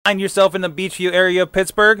Find yourself in the Beachview area of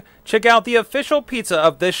Pittsburgh? Check out the official pizza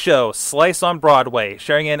of this show, Slice on Broadway,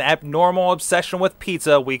 sharing an abnormal obsession with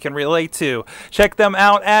pizza we can relate to. Check them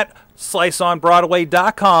out at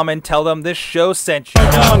sliceonbroadway.com and tell them this show sent you.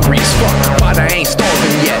 Hungry as fuck, but I ain't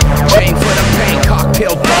starving yet. Chain for the pain,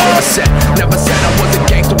 cocktail dog a set. Never said I was a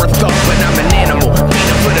gangster or thug, but I'm an animal.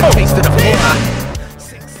 Peanut for the taste of the fly.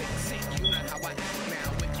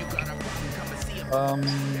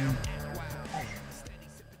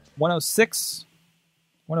 106.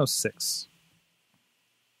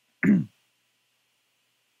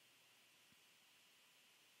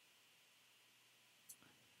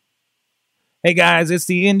 Hey guys, it's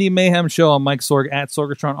the Indie Mayhem Show. I'm Mike Sorg at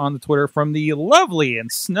Sorgatron on the Twitter from the lovely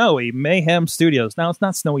and snowy Mayhem Studios. Now, it's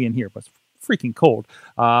not snowy in here, but it's freaking cold.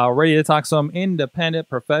 Ready to talk some independent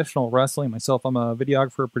professional wrestling. Myself, I'm a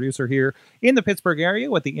videographer, producer here in the Pittsburgh area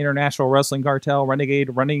with the International Wrestling Cartel, Renegade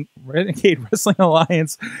Wrestling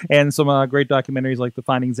Alliance, and some great documentaries like the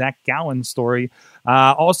Finding Zach Gallen story.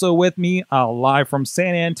 Also with me, live from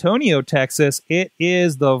San Antonio, Texas, it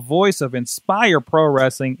is the voice of Inspire Pro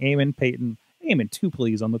Wrestling, Eamon Payton. Eamon, 2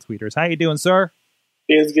 please on the tweeters. How you doing, sir?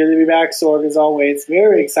 It's good to be back, Sorg, as always.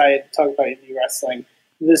 Very excited to talk about indie wrestling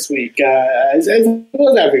this week, as well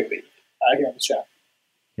as every week here on the show.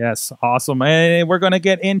 Yes, awesome. And we're going to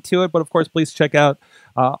get into it, but of course, please check out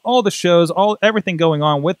all the shows, everything going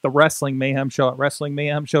on with the Wrestling Mayhem Show at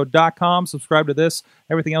WrestlingMayhemShow.com. Subscribe to this,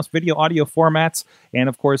 everything else, video, audio formats, and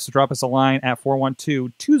of course, drop us a line at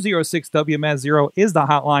 412-206-WMS0 is the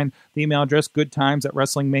hotline. The email address,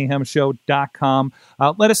 goodtimes@WrestlingMayhemShow.com.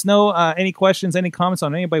 Let us know any questions, any comments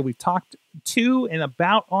on anybody we've talked to and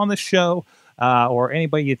about on the show, or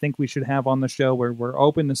anybody you think we should have on the show. We're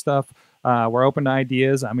open to stuff. We're open to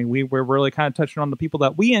ideas. I mean, we're really kind of touching on the people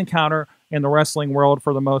that we encounter in the wrestling world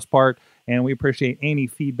for the most part, and we appreciate any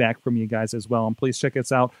feedback from you guys as well. And please check us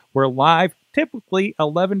out. We're live, typically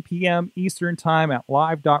 11 p.m. Eastern Time at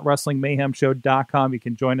live.wrestlingmayhemshow.com. You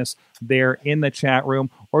can join us there in the chat room,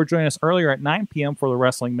 or join us earlier at 9 p.m. for the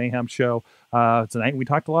Wrestling Mayhem Show. Tonight we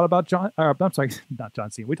talked a lot about not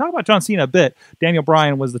John Cena. We talked about John Cena a bit. Daniel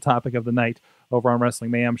Bryan was the topic of the night over on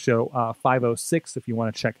Wrestling Mayhem Show 506, if you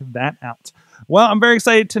want to check that out. Well, I'm very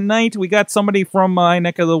excited tonight. We got somebody from my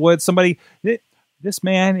neck of the woods. This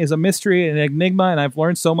man is a mystery, an enigma, and I've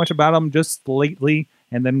learned so much about him just lately.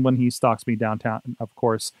 And then when he stalks me downtown, of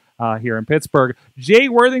course, here in Pittsburgh. Jay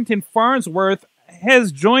Worthington Farnsworth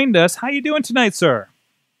has joined us. How you doing tonight, sir?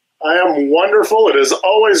 I am wonderful. It is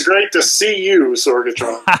always great to see you,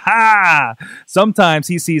 Sorgatron. Sometimes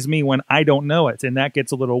he sees me when I don't know it, and that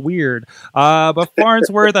gets a little weird. But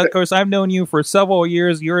Farnsworth, of course, I've known you for several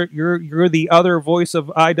years. You're the other voice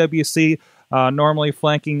of IWC, normally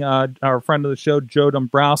flanking our friend of the show, Joe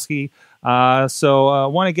Dombrowski. So I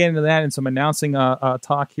want to get into that and some announcing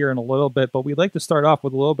talk here in a little bit. But we'd like to start off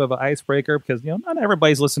with a little bit of an icebreaker because not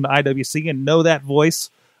everybody's listened to IWC and know that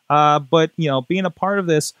voice. But being a part of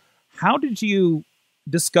this, how did you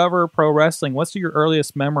discover pro wrestling? What's your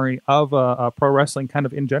earliest memory of pro wrestling kind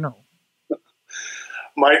of in general?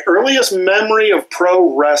 My earliest memory of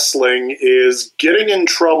pro wrestling is getting in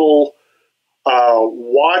trouble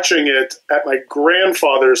watching it at my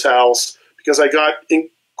grandfather's house because I got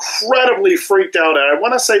incredibly freaked out. And I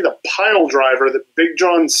want to say the pile driver that Big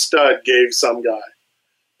John Studd gave some guy.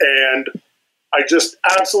 And I just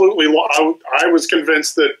absolutely, I was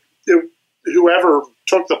convinced that whoever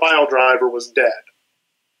took the pile driver was dead.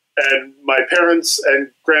 And my parents and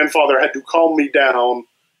grandfather had to calm me down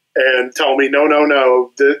and tell me, no,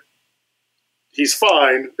 that he's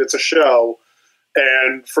fine. It's a show.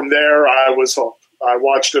 And from there, I was hooked. I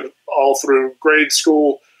watched it all through grade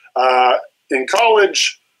school. In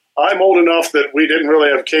college, I'm old enough that we didn't really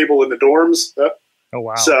have cable in the dorms. Oh,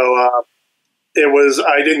 wow. So I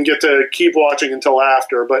didn't get to keep watching until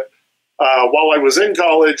after. But while I was in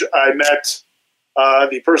college, I met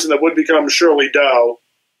the person that would become Shirley Doe,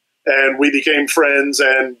 and we became friends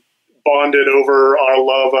and bonded over our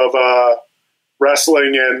love of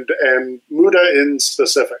wrestling and Muda in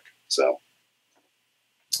specific. So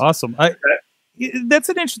awesome. That's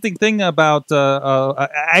an interesting thing about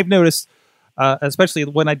I've noticed, especially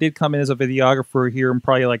when I did come in as a videographer here in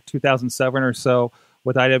probably like 2007 or so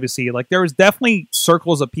with IWC. Like there was definitely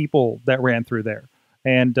circles of people that ran through there.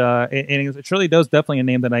 And it surely does definitely a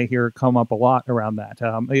name that I hear come up a lot around that.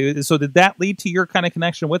 So did that lead to your kind of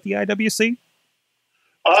connection with the IWC?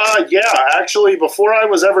 Yeah, actually, before I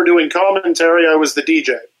was ever doing commentary, I was the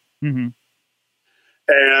DJ. Mm-hmm.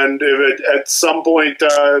 And at some point,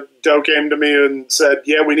 Doe came to me and said,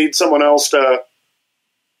 yeah, we need someone else to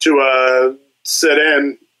sit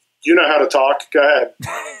in. You know how to talk. Go ahead.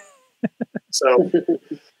 So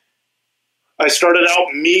I started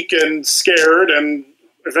out meek and scared, and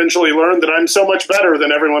eventually learned that I'm so much better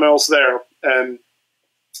than everyone else there, and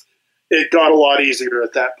it got a lot easier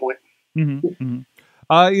at that point.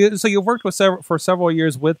 So you've worked with for several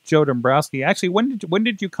years with Joe Dombrowski. Actually, when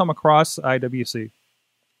did you come across IWC?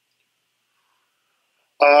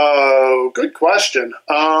 Good question.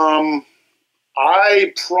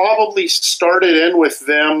 I probably started in with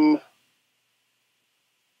them.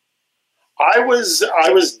 I was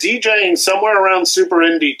DJing somewhere around Super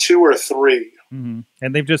Indy 2 or 3. And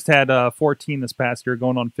they've just had 14 this past year,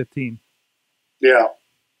 going on 15. Yeah.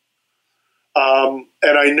 And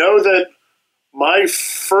I know that my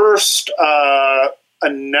first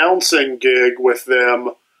announcing gig with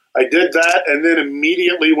them, I did that and then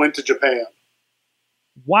immediately went to Japan.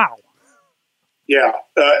 Wow. Yeah.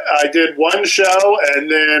 I did one show, and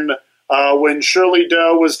then when Shirley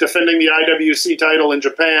Doe was defending the IWC title in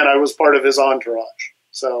Japan, I was part of his entourage.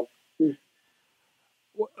 So...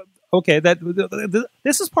 Okay,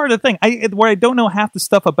 this is part of the thing. Where I don't know half the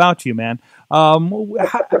stuff about you, man.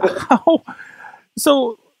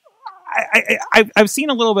 So I've seen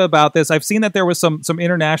a little bit about this. I've seen that there was some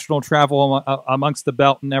international travel amongst the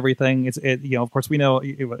belt and everything. Of course, we know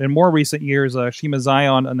in more recent years, Shima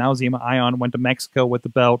Zion and now Zima Ion went to Mexico with the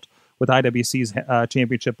belt, with IWC's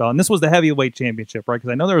championship belt, and this was the heavyweight championship, right? Because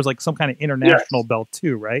I know there was like some kind of international belt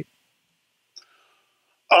too, right?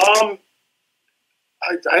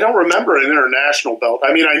 I don't remember an international belt.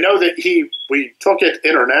 I mean, I know that we took it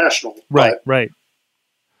international. Right.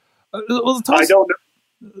 I don't know.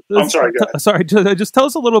 I'm sorry. Go ahead. Sorry. Just tell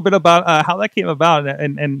us a little bit about how that came about,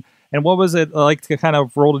 and what was it like to kind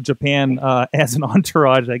of roll to Japan as an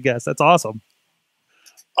entourage? I guess that's awesome.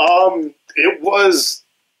 It was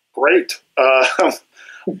great.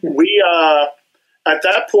 We at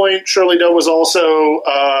that point, Shirley Doe was also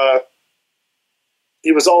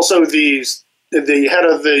he was also the head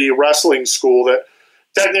of the wrestling school. That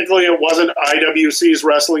technically it wasn't IWC's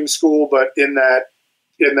wrestling school, but in that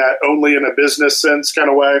only in a business sense kind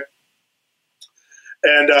of way.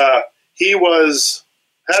 And he was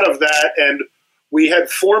head of that, and we had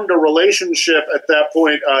formed a relationship at that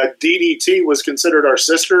point. DDT was considered our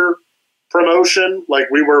sister promotion. Like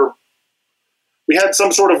we had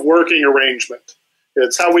some sort of working arrangement.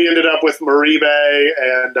 It's how we ended up with Maribe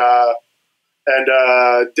and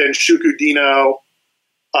Denshuku Dino.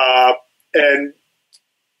 And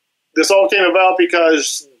this all came about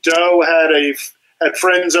because Doe had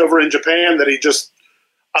friends over in Japan that he just,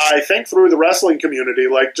 I think through the wrestling community,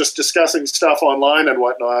 like just discussing stuff online and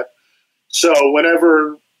whatnot. So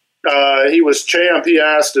whenever he was champ, he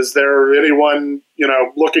asked, is there anyone,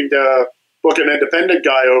 looking to book an independent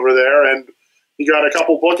guy over there? And he got a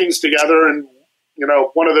couple bookings together, and,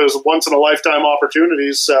 one of those once in a lifetime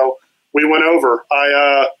opportunities. So we went over.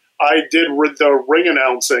 I did the ring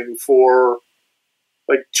announcing for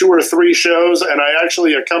like 2 or 3 shows, and I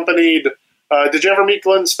actually accompanied. Did you ever meet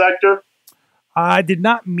Glenn Spector? I did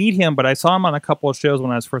not meet him, but I saw him on a couple of shows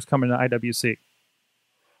when I was first coming to IWC.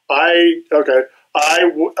 I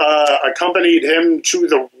accompanied him to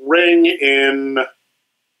the ring in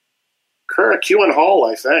Kurakuin Hall,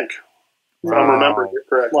 I think. If I'm remembering it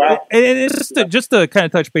correctly. Wow. And it's just to kind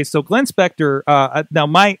of touch base. So Glenn Spector, now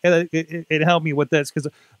it helped me with this because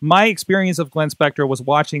my experience of Glenn Spector was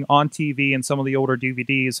watching on TV and some of the older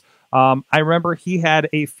DVDs. I remember he had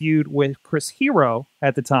a feud with Chris Hero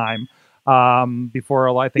at the time. Before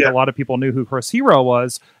I think a lot of people knew who Chris Hero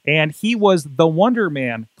was, and he was the Wonder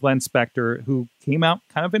Man, Glenn Spector, who came out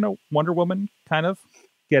kind of in a Wonder Woman kind of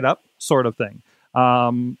get up sort of thing.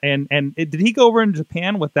 Did he go over in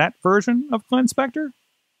Japan with that version of Glenn Spector?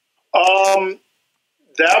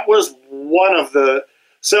 That was one of the.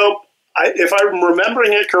 So, if I'm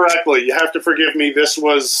remembering it correctly, you have to forgive me. This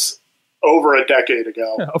was over a decade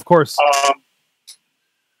ago. Yeah, of course.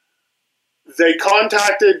 They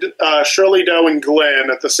contacted Shirley Doe and Glenn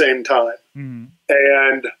at the same time. Mm-hmm.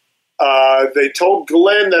 And they told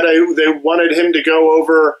Glenn that they wanted him to go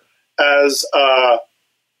over as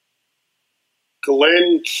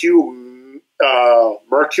Glenn Q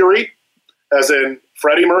Mercury, as in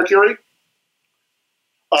Freddie Mercury.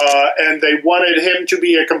 And they wanted him to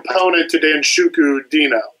be a component to Denshuku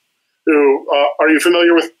Dino. Who, are you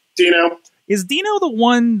familiar with Dino? Is Dino the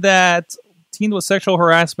one that teamed with sexual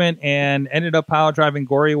harassment and ended up pile driving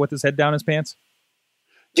Gory with his head down his pants?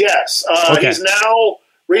 Yes. Okay. He's now,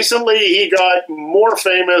 recently he got more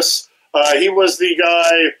famous. He was the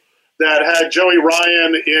guy that had Joey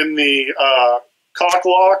Ryan in the cock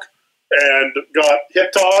lock and got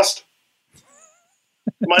hip tossed.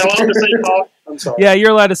 Am I allowed to say cock? I'm sorry. Yeah,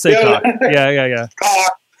 you're allowed to say cock. Yeah.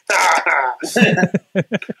 Cock.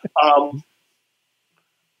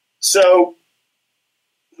 So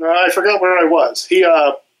I forgot where I was.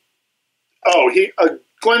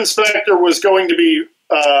 Glenn Spector was going to be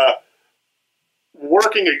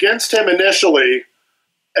working against him initially,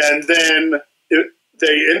 and then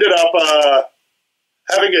they ended up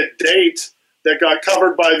having a date that got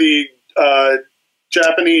covered by the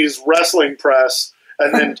Japanese wrestling press,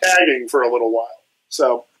 and then tagging for a little while.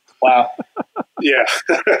 So, Wow. yeah.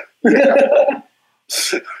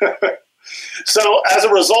 So as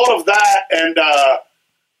a result of that, and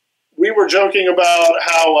we were joking about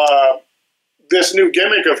how this new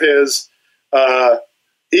gimmick of his,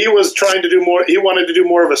 he was trying to do more. He wanted to do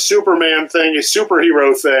more of a Superman thing, a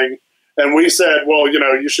superhero thing, and we said, "Well, you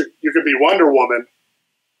could be Wonder Woman."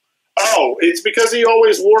 Oh, it's because he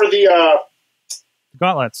always wore the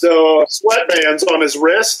Gauntlets. the sweatbands on his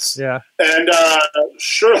wrists. Yeah. And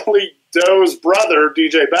Shirley Doe's brother,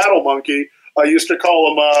 DJ Battle Monkey, used to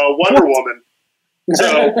call him Wonder Woman.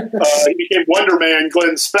 So he became Wonder Man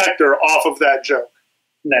Glenn Spector off of that joke.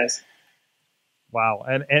 Nice. Wow.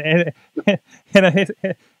 And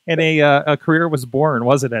a career was born,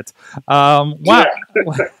 wasn't it? Wow. Yeah.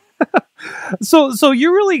 So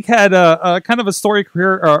you really had a kind of a story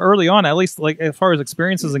career early on, at least like as far as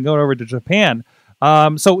experiences and going over to Japan.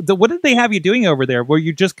 What did they have you doing over there? Were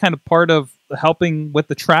you just kind of part of helping with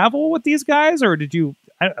the travel with these guys, or did you?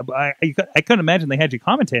 I couldn't imagine they had you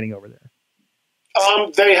commentating over there.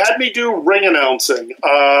 They had me do ring announcing.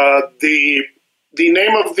 The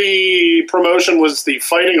name of the promotion was the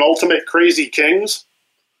Fighting Ultimate Crazy Kings,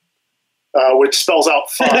 which spells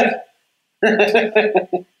out fun.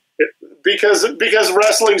 Because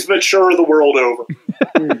wrestling's mature the world over.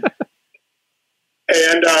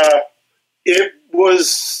 And it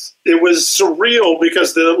was surreal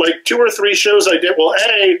because the 2 or 3 shows I did,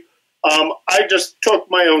 I just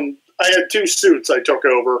took my own. I had 2 suits I took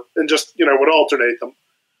over and just would alternate them.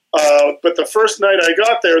 But the first night I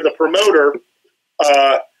got there, the promoter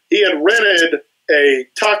he had rented a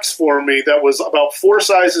tux for me that was about 4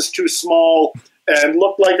 sizes too small and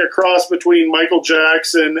looked like a cross between Michael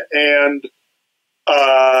Jackson and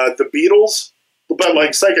the Beatles, but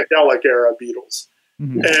like psychedelic era Beatles.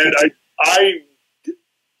 Mm-hmm. And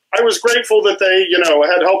I was grateful that they,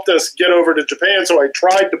 had helped us get over to Japan, so I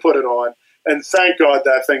tried to put it on, and thank God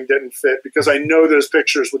that thing didn't fit, because I know those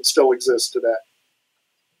pictures would still exist today.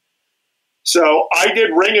 So I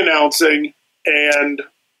did ring announcing, and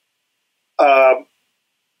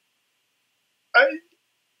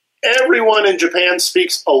everyone in Japan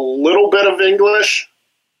speaks a little bit of English,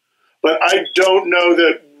 but I don't know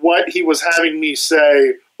that what he was having me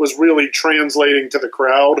say was really translating to the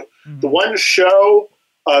crowd. Mm-hmm. The one show,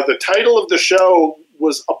 the title of the show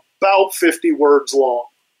was about 50 words long.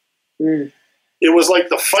 Mm. It was like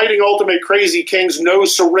the Fighting Ultimate Crazy Kings, No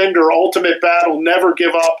Surrender, Ultimate Battle, Never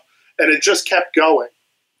Give Up, and it just kept going.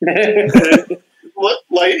 It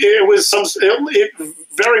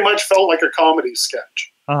very much felt like a comedy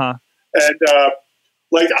sketch. Uh-huh. And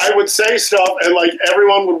I would say stuff, and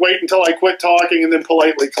everyone would wait until I quit talking and then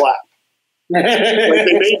politely clap. They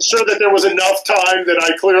made sure that there was enough time that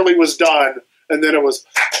I clearly was done, and then it was.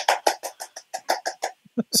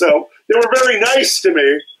 So they were very nice to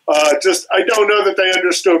me. Just I don't know that they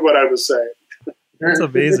understood what I was saying. That's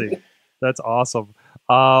amazing. That's awesome.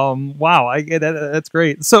 Wow, I get that. That's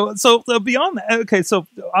great. So beyond that, okay. So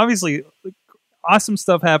obviously, awesome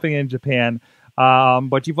stuff happening in Japan.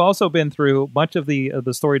 But you've also been through much of the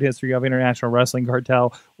storied history of International Wrestling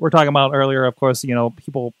Cartel. We're talking about earlier, of course,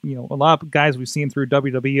 people, a lot of guys we've seen through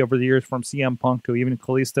WWE over the years, from CM Punk to even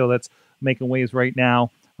Kalisto, that's making waves right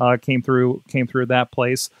now, came through that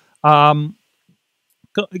place. Going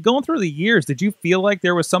through the years, did you feel like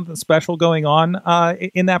there was something special going on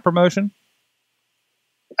in that promotion?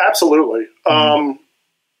 Absolutely.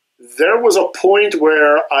 There was a point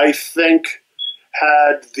where I think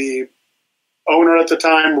had the owner at the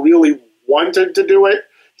time really wanted to do it,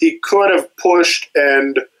 he could have pushed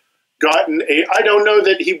and gotten I don't know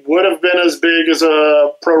that he would have been as big as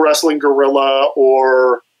a Pro Wrestling Guerrilla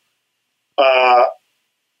or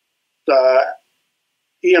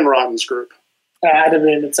Ian Rotten's group. Adam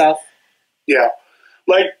in itself. Yeah.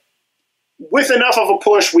 With enough of a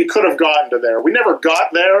push, we could have gotten to there. We never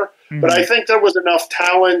got there, but I think there was enough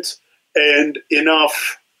talent and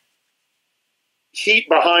enough heat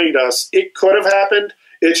behind us. It could have happened.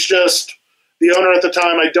 It's just the owner at the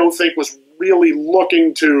time, I don't think, was really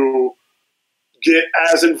looking to get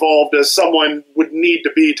as involved as someone would need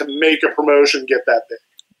to be to make a promotion get that big.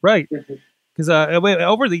 Right. Because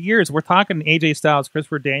over the years, we're talking AJ Styles,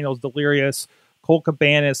 Christopher Daniels, Delirious, Colt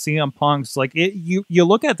Cabana, CM Punk's. Like you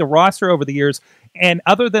look at the roster over the years, and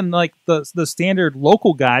other than like the standard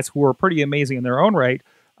local guys who are pretty amazing in their own right,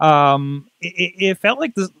 it felt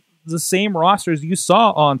like the same rosters you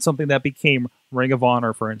saw on something that became Ring of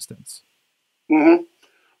Honor, for instance. Mm-hmm.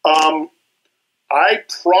 I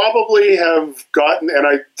probably have gotten, and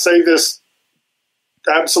I say this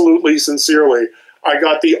absolutely sincerely, I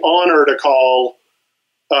got the honor to call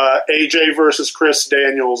AJ versus Chris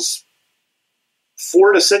Daniels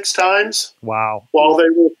 4 to 6 times. Wow. While they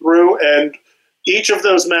were through, and each of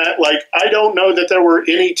those I don't know that there were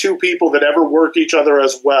any two people that ever worked each other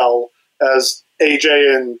as well as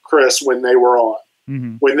AJ and Chris when they were on.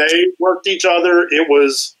 Mm-hmm. When they worked each other, it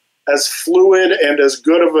was as fluid and as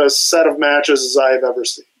good of a set of matches as I have ever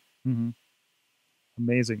seen. Mm-hmm.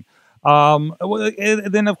 Amazing.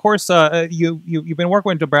 And then of course, you've been working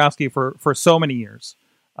with Dabrowski for so many years.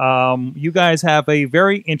 You guys have a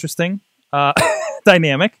very interesting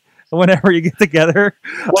dynamic whenever you get together.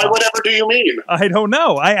 Why, whatever do you mean? I don't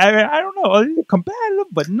know. I don't know. Competitive,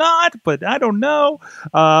 but not. But I don't know.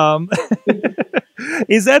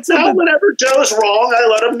 Is that something? Well, whenever Joe's wrong, I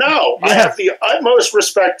let him know. Yeah. I have the utmost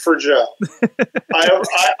respect for Joe.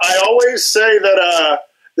 I always say that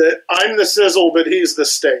I'm the sizzle, but he's the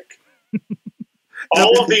steak.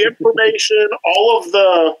 All of the information, all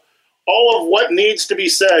of what needs to be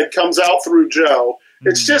said comes out through Joe.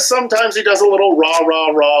 It's just sometimes he does a little rah, rah,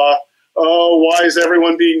 rah. Oh, why is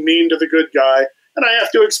everyone being mean to the good guy? And I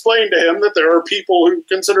have to explain to him that there are people who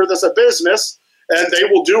consider this a business, and they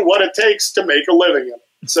will do what it takes to make a living in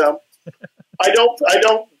it. So I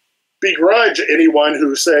don't begrudge anyone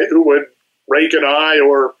who would rake an eye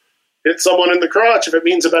or hit someone in the crotch if it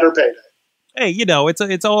means a better payday. Hey,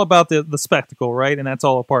 it's all about the spectacle, right? And that's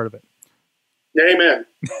all a part of it. Amen.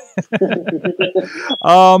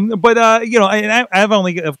 But I've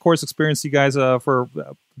only, of course, experienced you guys for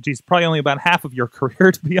probably only about half of your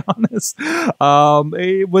career, to be honest.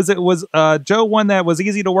 Was Joe one that was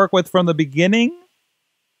easy to work with from the beginning?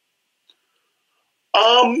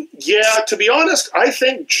 Yeah, to be honest, I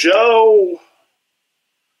think Joe,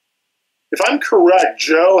 if I'm correct,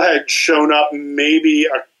 Joe had shown up maybe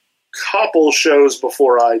a couple shows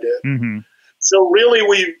before I did. Mm-hmm. So really,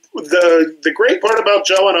 the great part about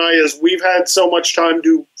Joe and I is we've had so much time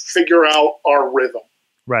to figure out our rhythm.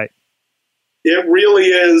 Right. It really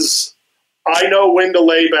is. I know when to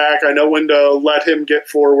lay back. I know when to let him get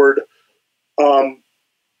forward. And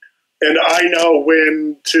I know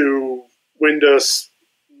when to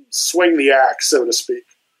swing the axe, so to speak.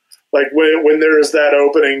 Like when there is that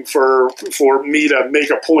opening for me to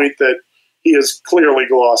make a point that he is clearly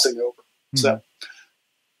glossing over. Mm-hmm. So.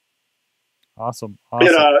 Awesome.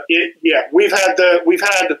 We've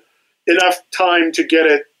had enough time to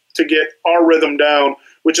get our rhythm down,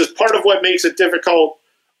 which is part of what makes it difficult.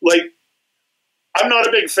 Like, I'm not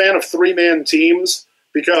a big fan of 3-man teams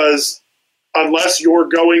because unless you're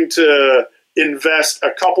going to invest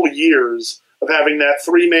a couple years of having that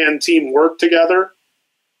 3-man team work together,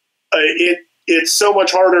 it's so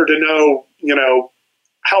much harder to know,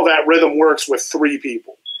 how that rhythm works with 3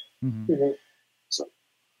 people. Mm-hmm.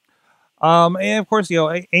 Mm-hmm. And of course,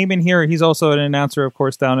 Eamon here, he's also an announcer, of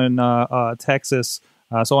course, down in Texas.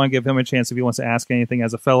 So I want to give him a chance if he wants to ask anything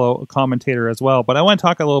as a fellow commentator as well. But I want to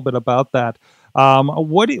talk a little bit about that.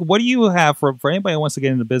 What do you have for anybody who wants to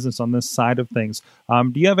get into business on this side of things?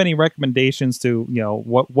 Do you have any recommendations to,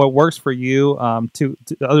 what works for you to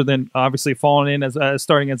other than obviously falling in as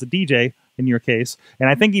starting as a DJ in your case? And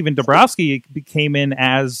I think even Dabrowski came in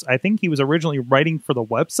as, I think he was originally writing for the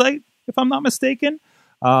website, if I'm not mistaken.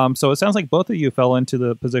 So it sounds like both of you fell into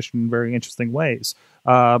the position in very interesting ways.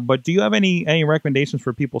 But do you have any recommendations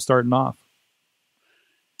for people starting off?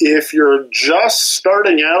 If you're just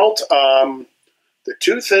starting out,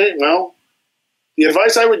 the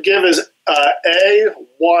advice I would give is,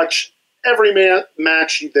 watch every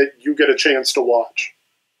match that you get a chance to watch.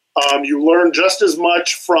 You learn just as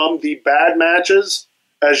much from the bad matches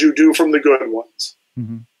as you do from the good ones.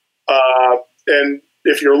 Mm-hmm. And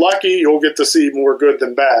if you're lucky, you'll get to see more good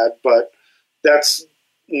than bad, but it's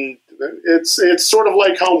sort of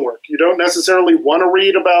like homework. You don't necessarily want to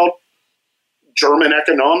read about German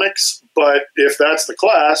economics, but if that's the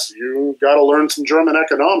class, you got to learn some German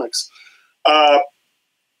economics.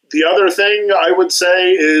 The other thing I would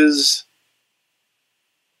say is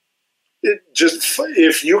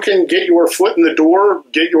if you can get your foot in the door,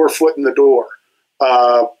 get your foot in the door.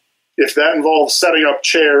 If that involves setting up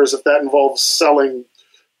chairs, if that involves selling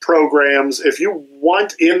programs, if you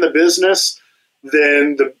want in the business,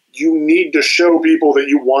 then you need to show people that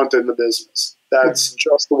you want in the business. That's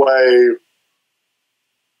just the way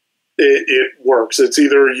it works. It's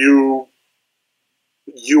either you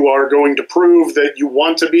are going to prove that you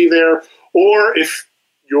want to be there, or if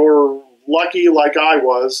you're lucky like I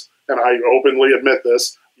was, and I openly admit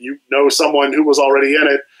this, you know someone who was already in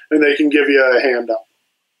it, and they can give you a hand up.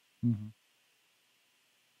 Mm-hmm.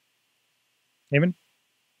 Eamon?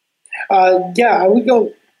 Yeah, I would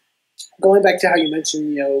going back to how you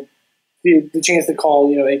mentioned, the chance to call,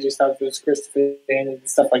 AJ Styles versus Christopher Daniels and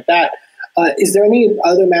stuff like that. Is there any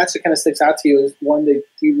other match that kind of sticks out to you as one that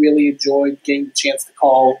you really enjoyed getting the chance to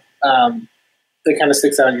call that kind of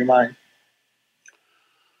sticks out in your mind?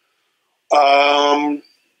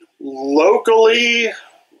 Locally,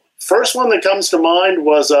 first one that comes to mind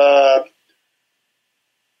was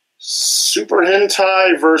Super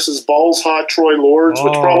Hentai versus Balls Hot Troy Lords,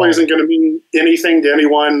 which probably isn't going to mean anything to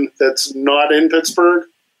anyone that's not in Pittsburgh,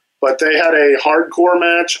 but they had a hardcore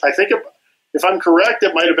match. I think if I'm correct,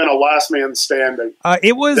 it might have been a last man standing.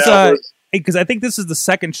 It was because I think this is the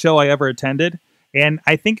second show I ever attended, and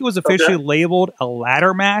I think it was officially labeled a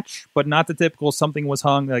ladder match, but not the typical something was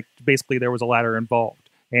hung. Like basically, there was a ladder involved.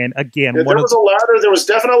 And again, there was a ladder. There was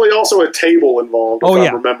definitely also a table involved. If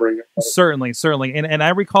I'm remembering it. Certainly. And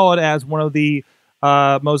I recall it as one of the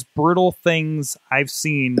most brutal things I've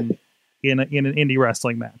seen in an indie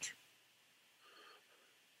wrestling match.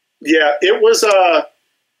 Yeah, it was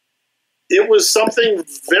something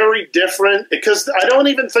very different because I don't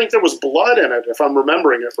even think there was blood in it, if I'm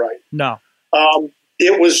remembering it right. No.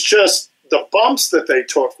 It was just the bumps that they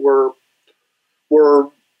took were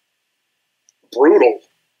brutal.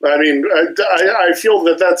 I mean, I feel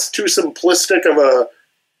that that's too simplistic of a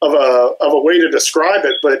way to describe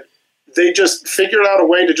it, but they just figured out a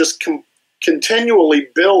way to just continually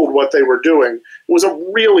build what they were doing. It was a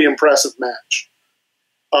really impressive match.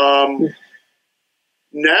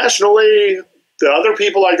 Nationally,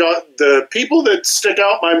 the people that stick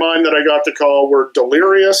out in my mind that I got to call were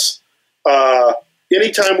Delirious.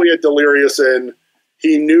 Anytime we had Delirious in,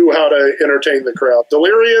 he knew how to entertain the crowd.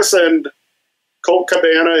 Delirious and Colt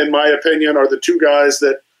Cabana, in my opinion, are the two guys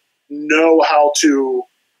that know how to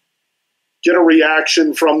get a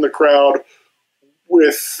reaction from the crowd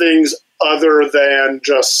with things other than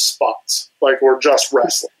just spots, or just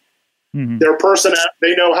wrestling. Mm-hmm.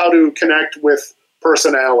 They know how to connect with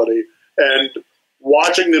personality, and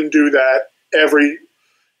watching them do that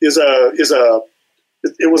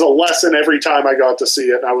it was a lesson every time I got to see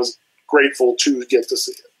it, and I was grateful to get to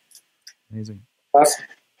see it. Amazing.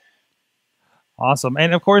 Awesome.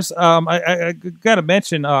 And of course, I got to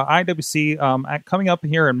mention IWC coming up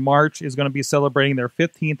here in March is going to be celebrating their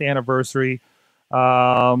 15th anniversary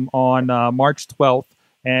on March 12th.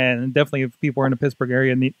 And definitely, if people are in the Pittsburgh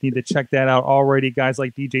area, need to check that out already. Guys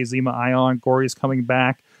like DJ Zima, Ion, Gory's coming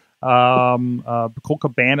back. Colt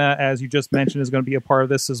Cabana, as you just mentioned, is going to be a part of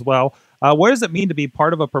this as well. What does it mean to be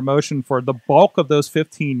part of a promotion for the bulk of those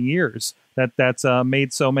 15 years that's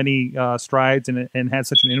made so many strides and had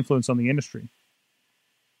such an influence on the industry?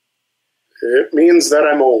 It means that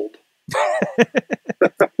I'm old.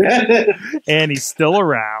 And he's still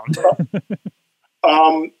around.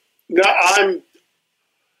 No,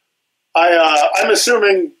 I'm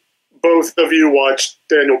assuming both of you watched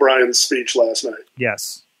Daniel Bryan's speech last night.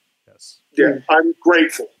 Yes. Yeah, I'm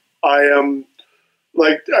grateful. I am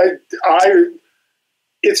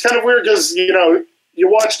it's kind of weird because, you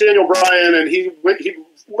watch Daniel Bryan and he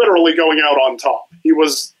literally going out on top. He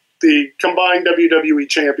was the combined WWE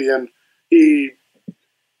champion. He's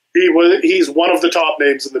one of the top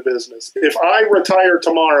names in the business. If I retire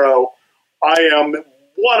tomorrow, I am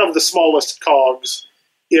one of the smallest cogs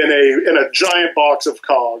in a giant box of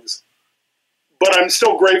cogs. But I'm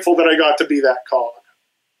still grateful that I got to be that cog.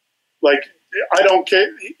 I don't care,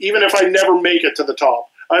 even if I never make it to the top,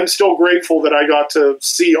 I'm still grateful that I got to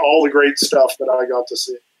see all the great stuff that I got to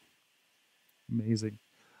see. Amazing.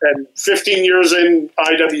 And 15 years in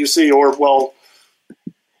IWC,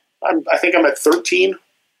 I think I'm at 13.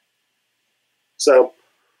 So,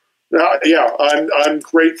 I'm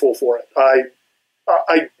grateful for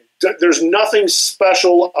it. There's nothing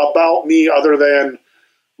special about me other than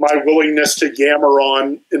my willingness to yammer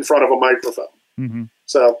on in front of a microphone. Mm-hmm.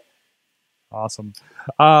 So. Awesome.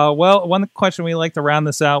 Well, one question we like to round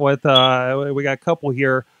this out with, we got a couple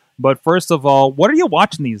here, but first of all, what are you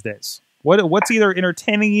watching these days? What's either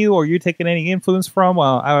entertaining you or you taking any influence from?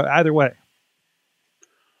 Either way.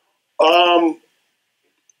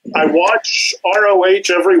 I watch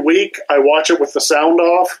ROH every week. I watch it with the sound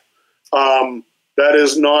off. That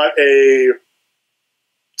is not a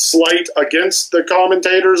slight against the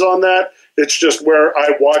commentators on that. It's just where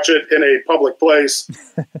I watch it in a public place.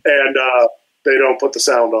 And they don't put the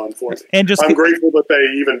sound on for me. And just I'm grateful that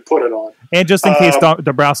they even put it on. And just in case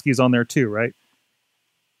Dombrowski's on there too, right?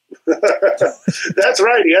 That's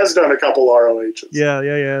right. He has done a couple ROHs. Yeah.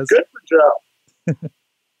 Good for Joe.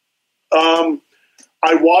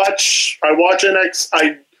 I watch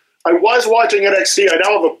NXT. I was watching NXT. I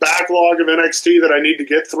now have a backlog of NXT that I need to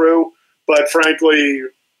get through. But frankly,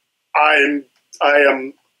 I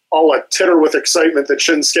am all a titter with excitement that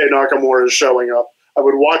Shinsuke Nakamura is showing up. I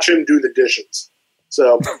would watch him do the dishes.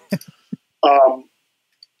 So,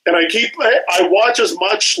 and I watch as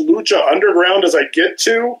much Lucha Underground as I get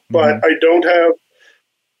to, but I don't have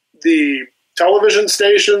the television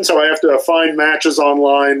station, so I have to find matches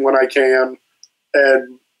online when I can.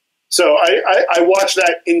 And so I watch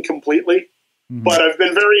that incompletely, but I've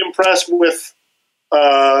been very impressed with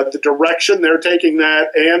the direction they're taking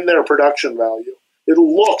that and their production value. It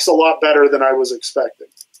looks a lot better than I was expecting.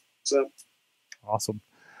 So awesome.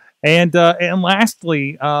 And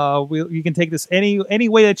lastly, you can take this any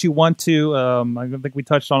way that you want to. I think we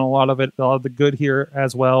touched on a lot of it, a lot of the good here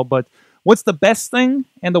as well. But what's the best thing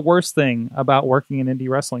and the worst thing about working in indie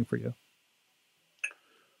wrestling for you?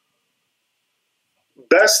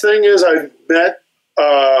 Best thing is I've met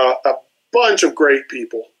a bunch of great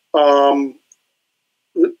people.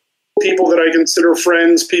 People that I consider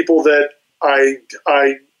friends, people that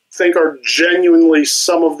I think are genuinely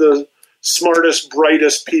some of the smartest,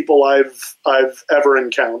 brightest people I've ever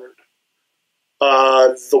encountered.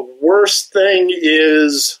 The worst thing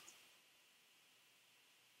is,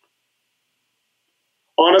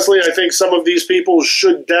 honestly, I think some of these people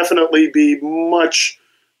should definitely be much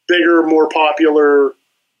bigger, more popular,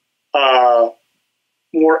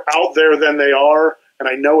 more out there than they are. And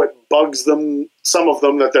I know it bugs them, some of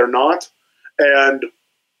them, that they're not. And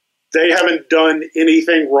they haven't done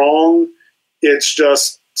anything wrong. It's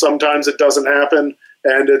just sometimes it doesn't happen.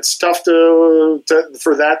 And it's tough for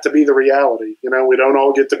that to be the reality. You know, we don't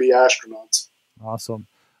all get to be astronauts. Awesome.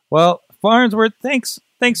 Well, Farnsworth, thanks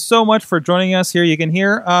so much for joining us here. You can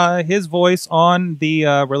hear his voice on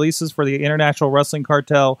the releases for the International Wrestling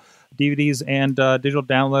Cartel DVDs and digital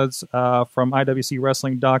downloads from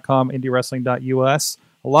IWCWrestling.com, IndieWrestling.us.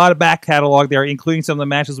 A lot of back catalog there, including some of the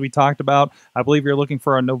matches we talked about. I believe you're looking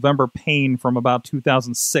for a November Pain from about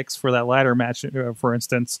 2006 for that ladder match, for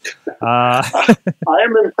instance. I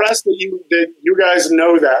am impressed that you guys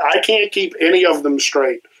know that. I can't keep any of them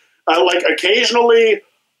straight. Like occasionally,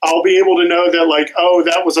 I'll be able to know that, like, oh,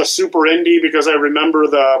 that was a super indie because I remember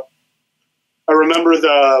the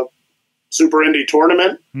super indie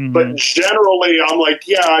tournament. But generally, I'm like,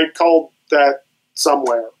 yeah, I called that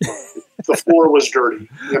somewhere. The floor was dirty.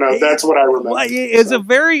 You know, that's what I remember. It's a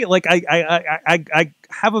very, like, I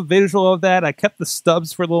have a visual of that. I kept the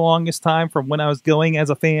stubs for the longest time from when I was going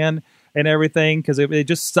as a fan and everything, because it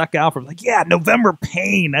just stuck out from, like, yeah, November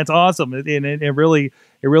Pain. That's awesome. And it really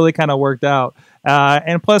kind of worked out.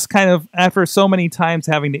 And plus, kind of after so many times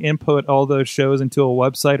having to input all those shows into a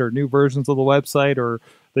website or new versions of the website or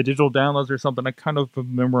the digital downloads or something, I kind of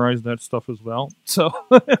memorized that stuff as well. So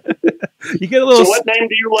you get a little. So what name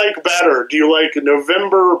do you like better? Do you like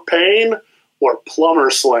November Pain or Plumber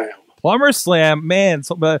Slam? Plumber Slam, man.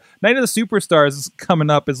 So, Night of the Superstars is coming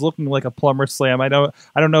up. Is looking like a Plumber Slam. I don't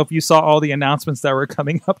know if you saw all the announcements that were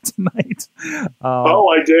coming up tonight.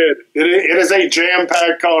 I did. It is a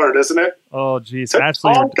jam-packed card, isn't it? Oh, geez.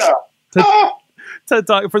 Actually,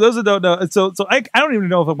 for those who don't know, so I don't even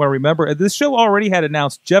know if I'm going to remember. This show already had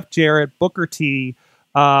announced Jeff Jarrett, Booker T,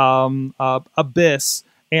 Abyss,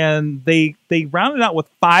 and they rounded out with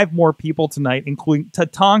 5 more people tonight, including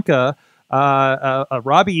Tatanka,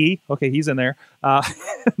 Robbie E. Okay, he's in there.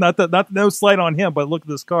 Not no slight on him, but look at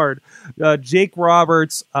this card. Jake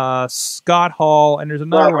Roberts, Scott Hall, and there's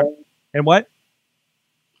another one. And what?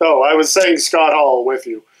 Oh, I was saying Scott Hall with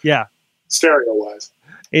you. Yeah, stereo-wise.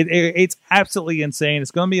 It's absolutely insane.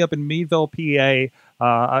 It's going to be up in Meadville, PA.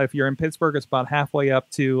 If you're in Pittsburgh, it's about halfway up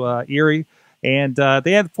to Erie. And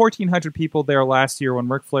they had 1,400 people there last year when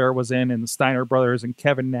Ric Flair was in, and the Steiner brothers and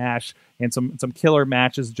Kevin Nash, and some killer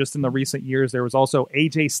matches just in the recent years. There was also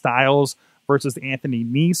AJ Styles versus Anthony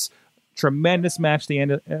Nese. Tremendous match to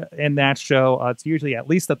end that show. It's usually at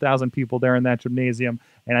least 1,000 people there in that gymnasium,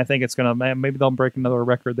 and I think it's going to, maybe they'll break another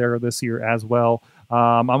record there this year as well.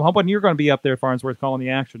 I'm hoping you're going to be up there, Farnsworth, calling the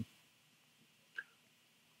action.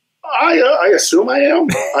 I assume I am.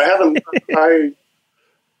 I haven't.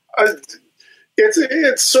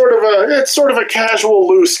 It's sort of a casual,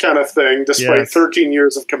 loose kind of thing, despite 13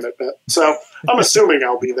 years of commitment. So I'm assuming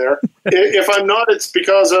I'll be there. If I'm not, it's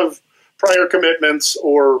because of prior commitments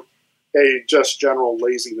or a just general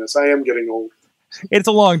laziness. I am getting old. It's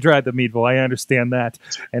a long drive to Meadville. I understand that.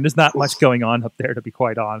 And there's not much going on up there, to be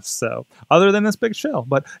quite honest. So, other than this big show.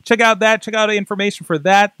 But check out that. Check out the information for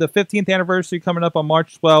that. The 15th anniversary coming up on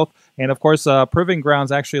March 12th. And, of course, Proving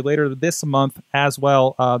Grounds actually later this month as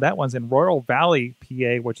well. That one's in Royal Valley,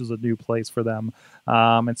 PA, which is a new place for them.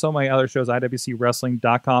 And so many other shows,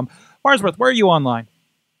 IWCWrestling.com. Farnsworth, where are you online?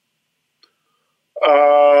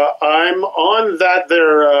 I'm on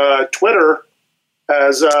their Twitter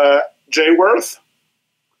as Jay Worth.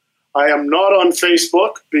 I am not on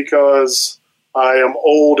Facebook because I am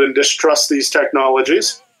old and distrust these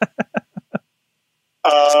technologies.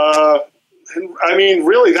 I mean,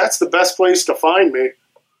 really, that's the best place to find me.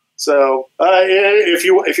 So, if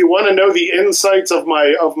you want to know the insights of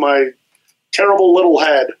my terrible little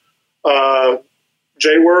head,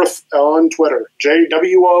 Jay Worth on Twitter,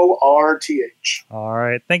 JWORTH. All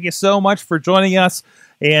right, thank you so much for joining us,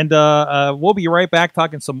 and we'll be right back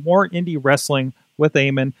talking some more indie wrestling with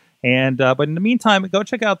Eamon. And but in the meantime, go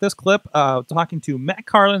check out this clip talking to Matt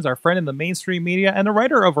Carlins, our friend in the mainstream media and the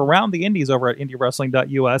writer of Around the Indies over at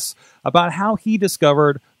IndieWrestling.us, about how he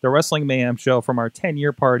discovered the Wrestling Mayhem show from our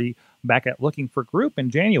 10-year party back at Looking for Group in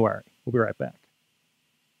January. We'll be right back.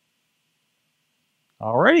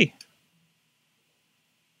 All righty.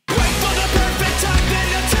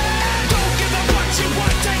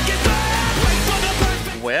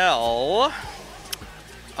 Well,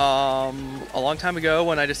 a long time ago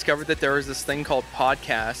when I discovered that there was this thing called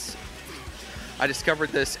podcasts, I discovered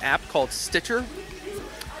this app called Stitcher,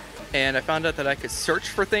 and I found out that I could search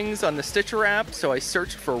for things on the Stitcher app, so I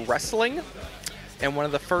searched for wrestling, and one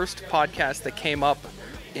of the first podcasts that came up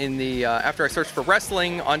in the after I searched for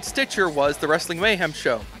wrestling on Stitcher was the Wrestling Mayhem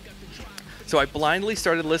show. So I blindly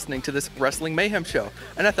started listening to this Wrestling Mayhem show,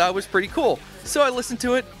 and I thought it was pretty cool. So I listened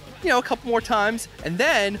to it, a couple more times, and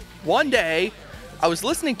then one day I was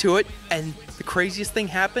listening to it, and the craziest thing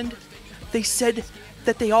happened. They said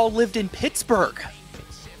that they all lived in Pittsburgh.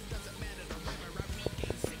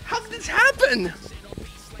 How did this happen?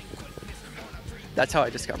 That's how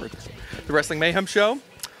I discovered the Wrestling Mayhem show.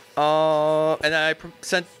 And I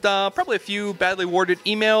sent probably a few badly worded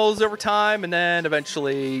emails over time, and then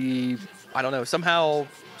eventually, I don't know, somehow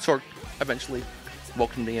eventually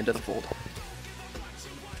welcomed me into the fold.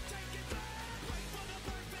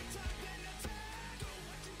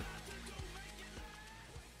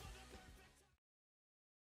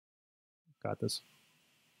 Got this.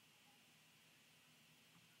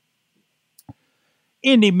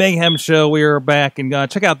 Indie Mayhem Show. We are back, and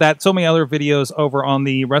check out that. So many other videos over on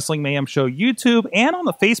the Wrestling Mayhem Show YouTube and on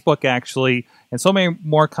the Facebook, actually, and so many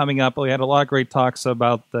more coming up. We had a lot of great talks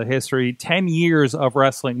about the history, 10 years of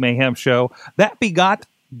Wrestling Mayhem Show. That begot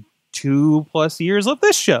 2+ years of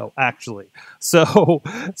this show, actually. So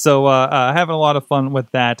having a lot of fun with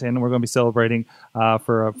that, and we're going to be celebrating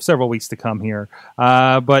for several weeks to come here.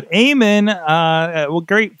 But Eamon,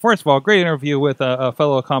 great. First of all, great interview with a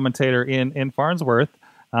fellow commentator in Farnsworth.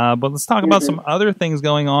 But let's talk about some other things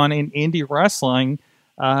going on in indie wrestling.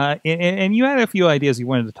 And you had a few ideas you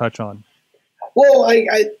wanted to touch on. Well,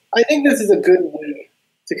 I think this is a good way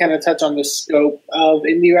to kind of touch on the scope of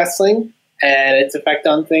indie wrestling and its effect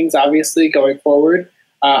on things, obviously, going forward.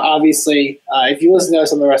 If you listen to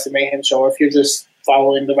us on the Wrestling Mayhem Show, or if you're just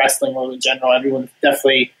following the wrestling world in general, everyone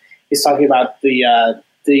definitely is talking about the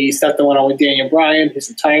stuff that went on with Daniel Bryan, his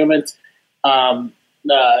retirement, and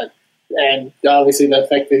obviously the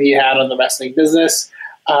effect that he had on the wrestling business.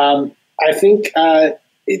 I think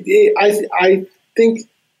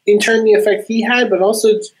in turn the effect he had, but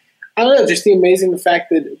also, I don't know, just the amazing fact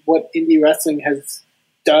that what indie wrestling has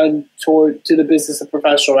done to the business of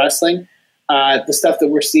professional wrestling, the stuff that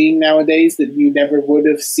we're seeing nowadays that you never would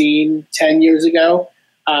have seen 10 years ago.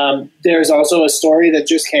 There's also a story that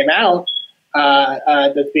just came out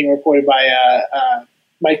that's being reported by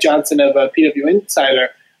Mike Johnson of PW Insider,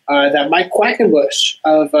 that Mike Quackenbush,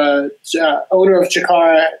 owner of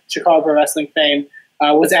Chikara Pro Wrestling fame,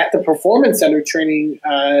 was at the Performance Center training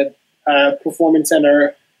Performance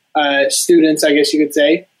Center students, I guess you could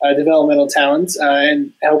say, developmental talents,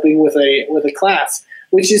 and helping with a class,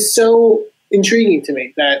 which is so intriguing to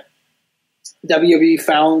me that WWE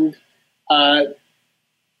found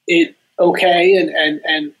it okay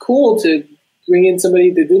and cool to bring in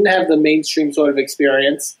somebody that didn't have the mainstream sort of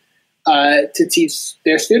experience to teach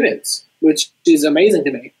their students, which is amazing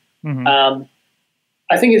to me. Mm-hmm.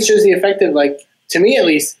 I think it shows the effect of, to me at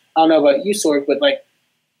least, I don't know about you, Sorg, but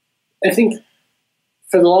I think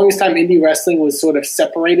for the longest time, indie wrestling was sort of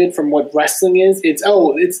separated from what wrestling is. It's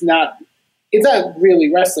not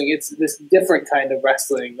really wrestling. It's this different kind of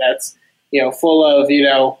wrestling that's, full of,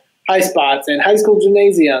 high spots and high school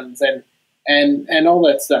gymnasiums and, and all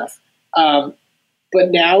that stuff.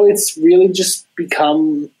 But now it's really just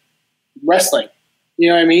become wrestling. You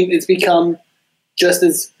know what I mean? It's become just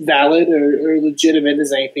as valid or legitimate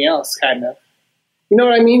as anything else, kind of. You know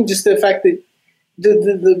what I mean? Just the fact that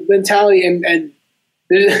the mentality and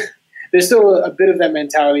there's still a bit of that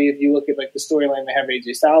mentality if you look at like the storyline they have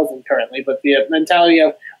AJ Styles in currently, but the mentality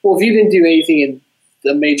of, well, if you didn't do anything in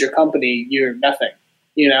the major company, you're nothing.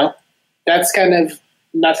 You know, that's kind of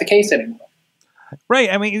not the case anymore.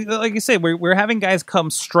 Right. I mean, like you say, we're having guys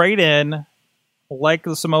come straight in, like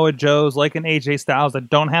the Samoa Joes, like an AJ Styles, that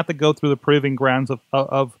don't have to go through the proving grounds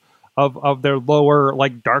of their lower,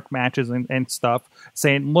 like, dark matches and stuff,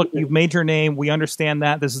 saying, look, you've made your name. We understand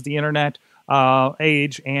that. This is the internet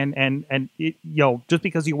age. And it, you know, just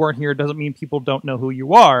because you weren't here doesn't mean people don't know who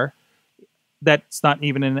you are. That's not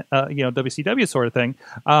even in WCW sort of thing.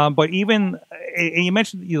 But even you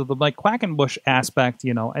mentioned the like Quackenbush aspect,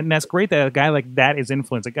 and that's great that a guy like that is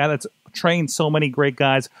influenced. A guy that's trained so many great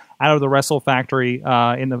guys out of the Wrestle Factory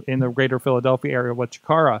in the greater Philadelphia area with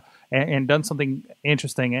Chikara and done something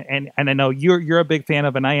interesting. And I know you're a big fan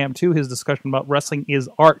of, and I am too, his discussion about wrestling is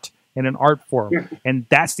art in an art form. And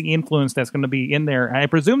that's the influence that's going to be in there. And I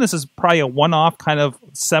presume this is probably a one-off kind of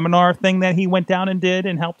seminar thing that he went down and did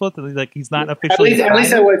and helped with. Like, he's not officially... At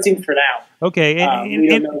least that's what it seems for now. Okay. We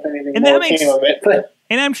don't know if anything more came of it. But.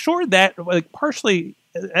 And I'm sure that, like, partially,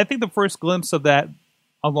 I think the first glimpse of that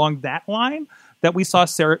along that line that we saw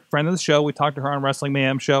Sarah, friend of the show, we talked to her on Wrestling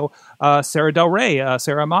Mayhem show, Sarah Del Rey,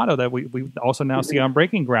 Sarah Amato, that we also now see on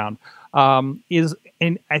Breaking Ground,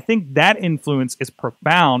 and I think that influence is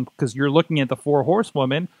profound because you're looking at the four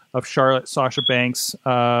horsewomen of Charlotte, Sasha Banks,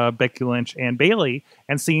 Becky Lynch, and Bayley,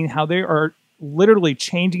 and seeing how they are literally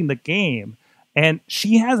changing the game. And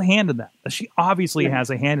she has a hand in that. She obviously has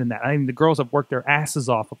a hand in that. I mean, the girls have worked their asses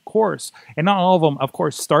off, of course, and not all of them, of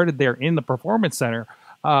course, started there in the Performance Center.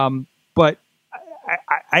 But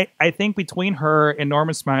I think between her and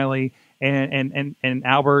Norman Smiley and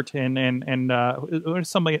Albert and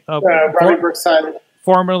somebody Robbie Brookside,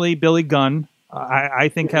 formerly Billy Gunn, I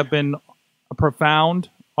think have been profound,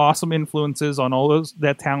 awesome influences on all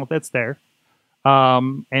that talent that's there.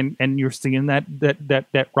 And you're seeing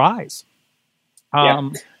that rise.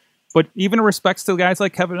 But even in respects to guys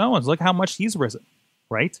like Kevin Owens, look how much he's risen,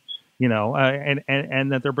 right? And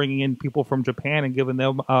that they're bringing in people from Japan and giving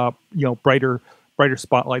them brighter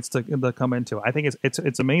spotlights to come into. I think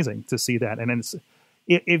it's amazing to see that. And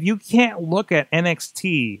if you can't look at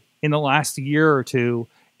NXT in the last year or two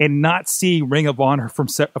and not see Ring of Honor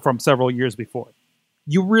from several years before,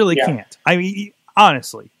 you really can't. I mean,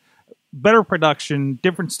 honestly, better production,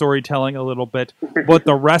 different storytelling a little bit, but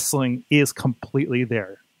the wrestling is completely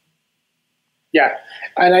there. Yeah,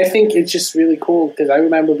 and I think it's just really cool because I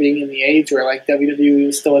remember being in the age where like WWE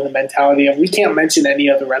was still in the mentality of we can't mention any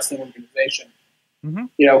other wrestling organization. Mm-hmm.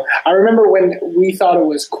 I remember when we thought it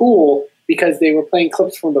was cool because they were playing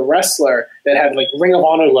clips from The Wrestler that had like Ring of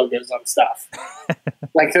Honor logos on stuff.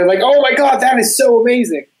 Like they're like, oh my god, that is so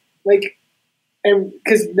amazing! Like, and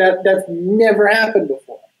because that's never happened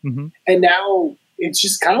before, and now it's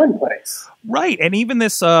just commonplace. Right, and even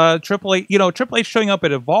this Triple H, Triple H showing up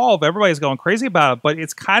at Evolve, everybody's going crazy about it, but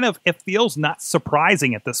it feels not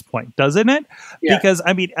surprising at this point, doesn't it? Yeah. Because,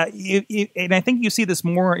 I mean, and I think you see this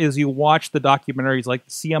more as you watch the documentaries like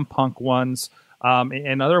the CM Punk ones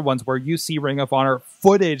and other ones where you see Ring of Honor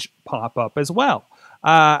footage pop up as well.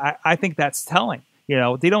 I think that's telling.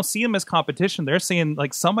 They don't see them as competition. They're seeing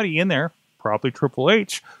like somebody in there, probably Triple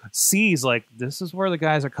H, sees like this is where the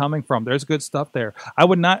guys are coming from. There's good stuff there. I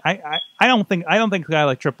would not. I don't think a guy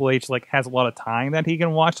like Triple H like has a lot of time that he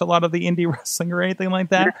can watch a lot of the indie wrestling or anything like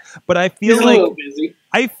that. But I feel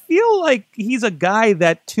like he's a guy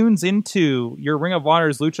that tunes into your Ring of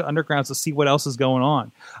Honor's, Lucha Undergrounds to see what else is going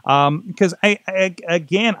on. Because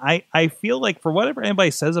I feel like for whatever anybody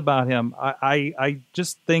says about him, I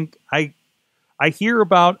just think I hear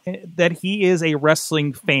about that he is a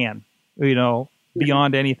wrestling fan.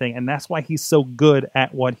 Beyond anything. And that's why he's so good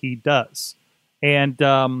at what he does. And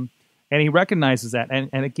he recognizes that.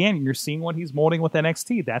 And again, you're seeing what he's molding with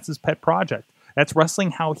NXT. That's his pet project. That's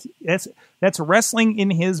wrestling that's wrestling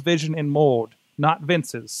in his vision and mold, not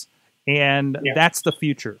Vince's. And that's the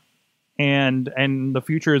future. And the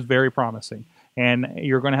future is very promising. And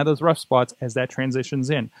you're going to have those rough spots as that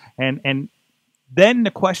transitions in. And then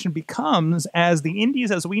the question becomes, as the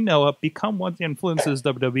indies as we know it become what influences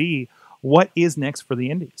WWE, what is next for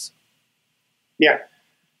the indies? Yeah.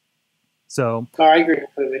 So I agree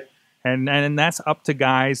completely. And that's up to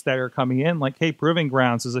guys that are coming in. Like, hey, Proving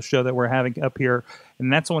Grounds is a show that we're having up here.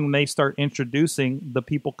 And that's when they start introducing the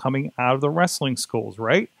people coming out of the wrestling schools,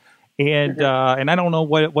 right? And I don't know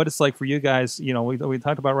what it's like for you guys. You know, we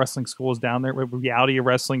talked about wrestling schools down there, reality of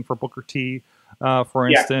wrestling for Booker T, for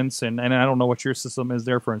instance, and I don't know what your system is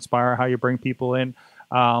there for Inspire, how you bring people in.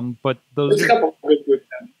 But there's a couple good groups.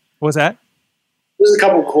 What's that? There's a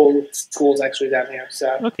couple cool schools actually down here.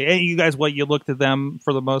 So okay, and you guys, you looked at them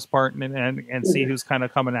for the most part and see who's kind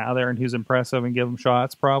of coming out of there and who's impressive and give them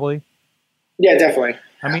shots, probably. Yeah, definitely.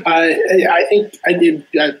 I mean, I think I did.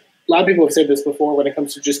 A lot of people have said this before when it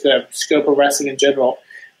comes to just the scope of wrestling in general.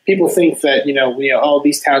 People think that all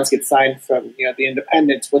these talents get signed from the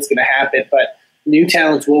independents. What's going to happen? But new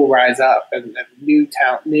talents will rise up, and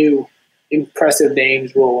new impressive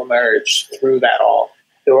names will emerge through that all.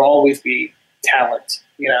 There will always be talent,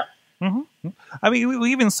 Mm-hmm. I mean,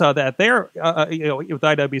 we even saw that there, with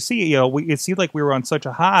IWC. It seemed like we were on such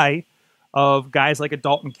a high of guys like a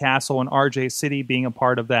Dalton Castle and RJ City being a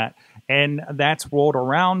part of that, and that's rolled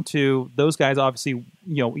around to those guys. Obviously,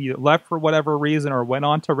 either left for whatever reason or went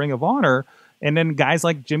on to Ring of Honor, and then guys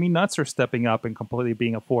like Jimmy Nuts are stepping up and completely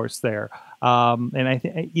being a force there. And I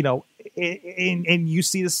think and you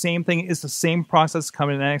see the same thing. It's the same process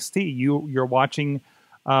coming in NXT. You're watching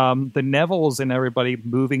the Nevilles and everybody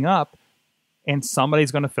moving up, and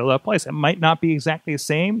somebody's going to fill that place. It might not be exactly the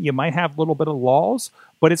same. You might have a little bit of lulls,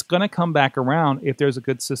 but it's going to come back around if there's a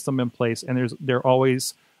good system in place. And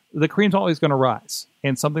the cream's always going to rise,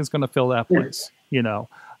 and something's going to fill that place.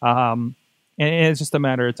 And it's just a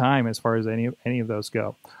matter of time as far as any of those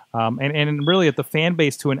go. And really, if the fan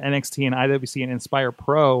base to an NXT and IWC and Inspire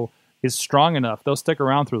Pro is strong enough, they'll stick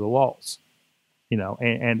around through the lulls.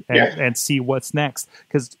 And see what's next,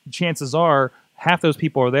 because chances are half those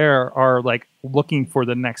people are like looking for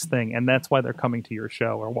the next thing, and that's why they're coming to your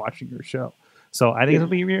show or watching your show. So I think it'll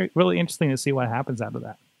be really interesting to see what happens out of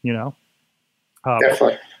that.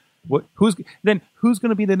 Definitely. Who's going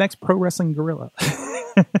to be the next pro wrestling gorilla?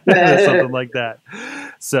 Something like that.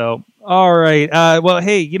 So all right. Well,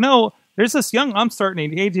 hey, there's this young upstart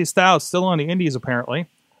named AJ Styles still on the Indies apparently.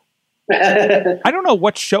 I don't know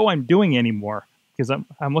what show I'm doing anymore, because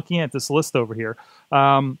I'm looking at this list over here.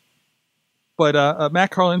 But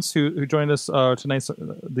Matt Carlins, who joined us tonight,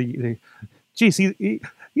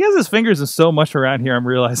 he has his fingers in so much around here. I'm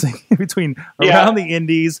realizing around the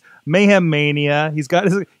Indies, Mayhem Mania. He's got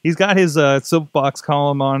his soapbox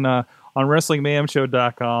column on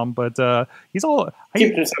WrestlingMayhemShow.com. But he's all.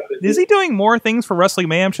 Is he doing more things for Wrestling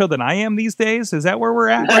Mayhem Show than I am these days? Is that where we're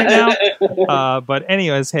at right now? But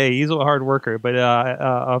anyways, hey, he's a hard worker. But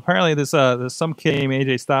apparently, this some kid named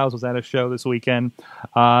AJ Styles was at a show this weekend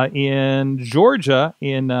in Georgia,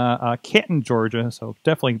 in Canton, Georgia. So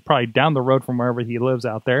definitely probably down the road from wherever he lives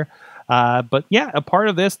out there. But yeah, a part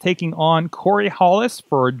of this, taking on Corey Hollis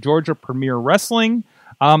for Georgia Premier Wrestling.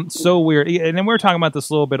 So weird. And then we were talking about this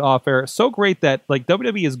a little bit off air. So great that like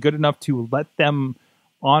WWE is good enough to let them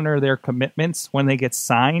honor their commitments when they get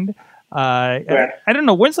signed. I don't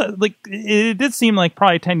know. It did seem like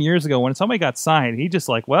probably 10 years ago when somebody got signed, he just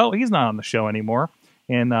like, well, he's not on the show anymore.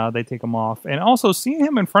 And they take him off. And also seeing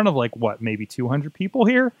him in front of maybe 200 people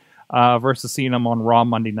here versus seeing him on Raw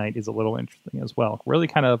Monday night is a little interesting as well. Really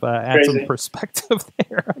kind of adds some perspective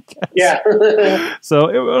there, I guess. Yeah.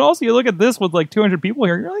 So also you look at this with like 200 people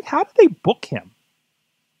here, you're like, how did they book him?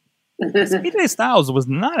 AJ Styles was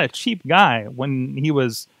not a cheap guy when he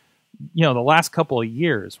was, the last couple of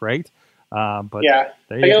years, right? But yeah,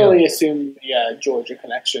 I can only assume the Georgia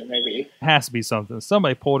connection maybe. Has to be something.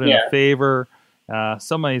 Somebody pulled in a favor.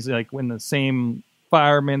 Somebody's like in the same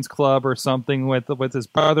fireman's club or something with his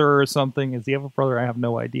brother or something. Does he have a brother? I have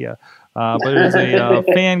no idea. But there's a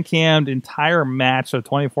fan cammed entire match, a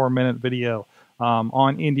 24-minute video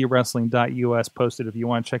on IndieWrestling.us posted if you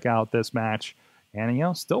want to check out this match.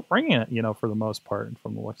 And still bringing it, for the most part,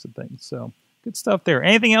 from the looks of things. So good stuff there.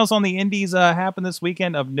 Anything else on the Indies happen this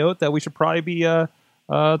weekend of note that we should probably be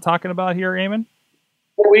talking about here, Eamon?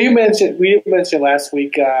 We mentioned last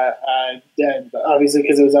week, obviously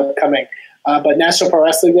because it was upcoming. But National Pro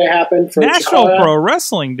Wrestling Day happened for National Chicago. Pro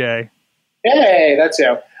Wrestling Day. Hey, that's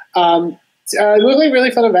you. Really,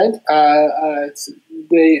 really fun event.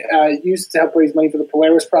 They used to help raise money for the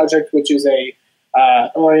Polaris Project, which is a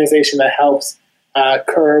organization that helps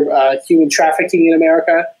curb human trafficking in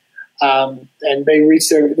America. And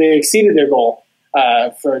they exceeded their goal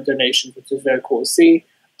for donations, which is very cool to see.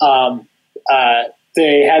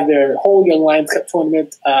 They had their whole Young Lions Cup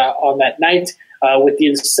tournament on that night with the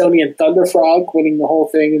Estonian Thunder Frog winning the whole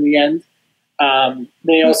thing in the end.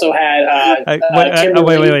 They also had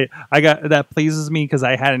wait. I got that pleases me because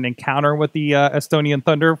I had an encounter with the Estonian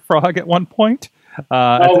Thunder Frog at one point.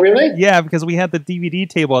 Really? Yeah, because we had the DVD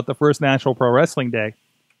table at the first National Pro Wrestling Day.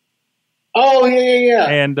 Oh, yeah.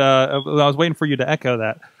 And I was waiting for you to echo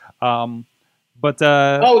that. National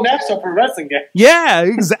Pro Wrestling Day. Yeah,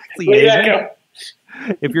 exactly. Way to echo.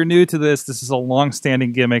 If you're new to this is a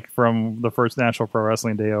long-standing gimmick from the first National Pro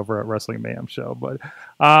Wrestling Day over at Wrestling Mayhem Show. But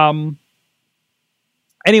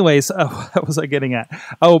anyways, what was I getting at?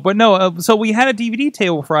 Oh, but no, so we had a DVD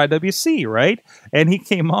table for IWC, right? And he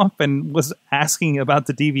came up and was asking about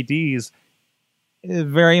the DVDs,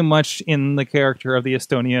 very much in the character of the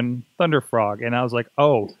Estonian Thunder Frog. And I was like,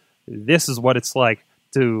 oh, this is what it's like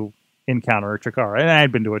to encounter a Chikara. And I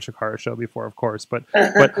had been to a Chikara show before, of course, but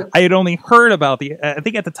I had only heard about I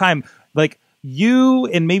think at the time, like, you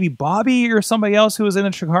and maybe Bobby or somebody else who was in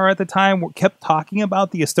a Chikara at the time kept talking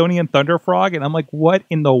about the Estonian Thunder Frog, and I'm like, what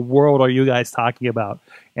in the world are you guys talking about?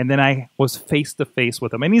 And then I was face to face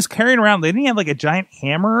with him, and he's carrying around, didn't he have like a giant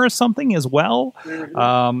hammer or something as well?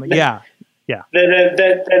 Mm-hmm. Yeah.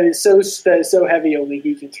 That is so heavy only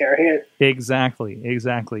he can carry it. Exactly.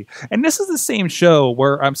 And this is the same show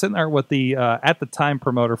where I'm sitting there with the at the time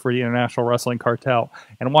promoter for the International Wrestling Cartel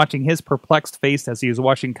and watching his perplexed face as he was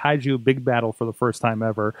watching Kaiju Big Battle for the first time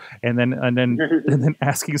ever, and then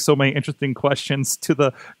asking so many interesting questions to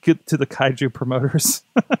the Kaiju promoters.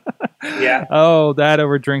 Yeah. Oh, that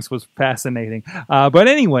over drinks was fascinating. But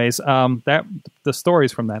anyways, that the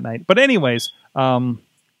stories from that night. But anyways,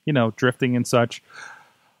 drifting and such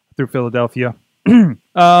through Philadelphia. Where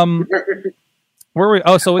were we?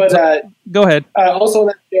 Oh, go ahead. Also on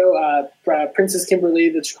that show, Princess Kimberly,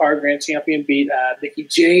 the Chikara Grand Champion, beat Mickie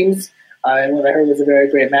James in what I heard was a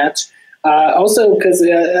very great match. Also, because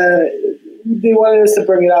they wanted us to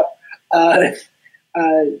bring it up,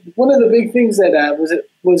 one of the big things that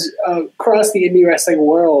was across the indie wrestling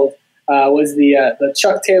world was the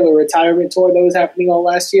Chuck Taylor retirement tour that was happening all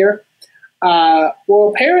last year.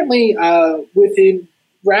 Well, apparently, with him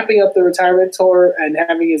wrapping up the retirement tour and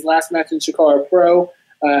having his last match in Chikara Pro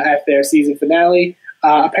at their season finale,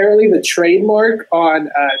 apparently the trademark on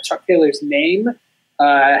Chuck Taylor's name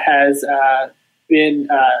has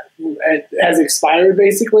expired,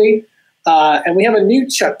 basically, and we have a new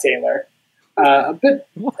Chuck Taylor.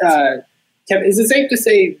 Is it safe to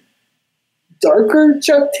say darker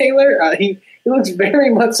Chuck Taylor? He looks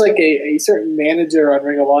very much like a certain manager on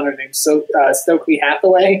Ring of Honor named Stokely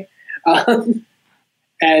Hathaway.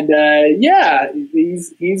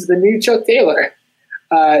 He's the new Chuck Taylor.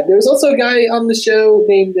 There's also a guy on the show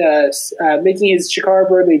named making his Chikara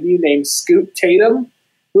Pro debut named Scoot Tatum,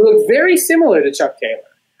 who looked very similar to Chuck Taylor.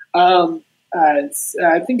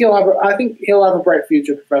 I think he'll have a bright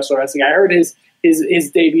future in professional wrestling. I heard his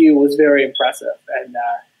debut was very impressive, and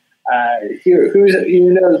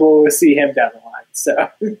who knows we'll see him down the line.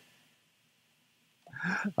 So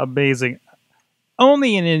amazing.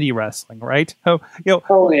 Only in indie wrestling, right? I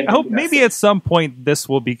hope maybe at some point this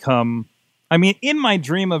will become. I mean, in my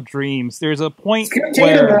dream of dreams, there's a point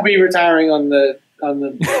where will be retiring on the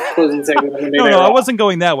closing segment. No, I wasn't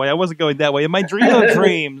going that way. In my dream of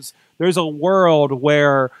dreams, there's a world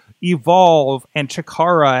where Evolve and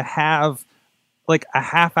Chikara have like a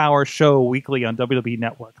half-hour show weekly on WWE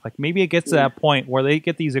Network. Like maybe it gets to that point where they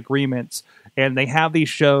get these agreements and they have these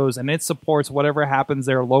shows and it supports whatever happens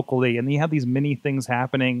there locally, and you have these mini things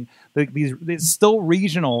happening. It's still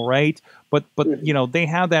regional, right? But they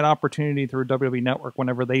have that opportunity through WWE Network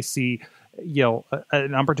whenever they see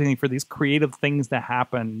an opportunity for these creative things to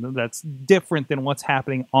happen that's different than what's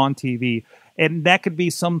happening on TV. And that could be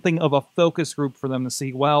something of a focus group for them to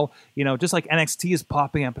see, well, just like NXT is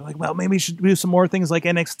popping up, like, well, maybe we should do some more things like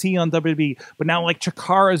NXT on WWE. But now like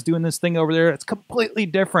Chikara is doing this thing over there. It's completely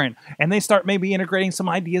different. And they start maybe integrating some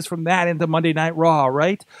ideas from that into Monday Night Raw,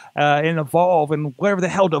 right? And Evolve and whatever the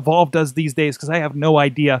hell Evolve does these days, because I have no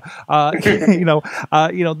idea.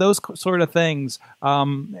 Those sort of things.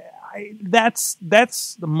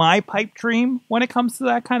 That's my pipe dream when it comes to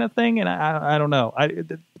that kind of thing. And I don't know.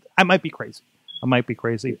 I might be crazy.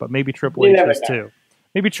 But maybe Triple H is too.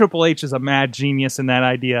 Maybe Triple H is a mad genius in that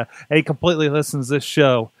idea, and he completely listens to this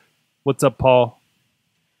show. What's up, Paul?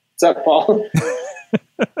 What's up, Paul?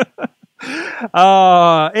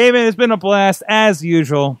 Eamon, it's been a blast as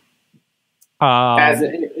usual.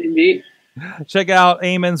 Indeed. Check out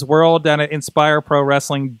Eamon's World down at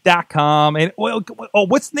InspireProWrestling.com. And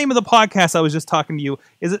what's the name of the podcast I was just talking to you?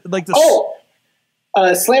 Is it like the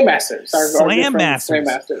Slam Masters. Slam Masters.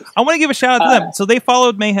 I want to give a shout out to them. So they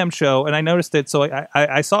followed Mayhem Show, and I noticed it. So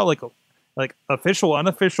I saw like official,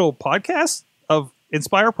 unofficial podcast of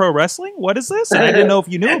Inspire Pro Wrestling. What is this? I didn't know if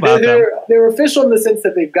you knew about them. They're official in the sense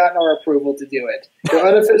that they've gotten our approval to do it. They're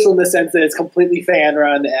unofficial in the sense that it's completely fan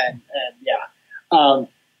run and yeah.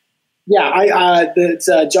 It's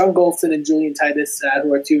John Golston and Julian Titus,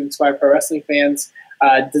 who are two Inspired Pro Wrestling fans,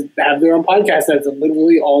 have their own podcast that's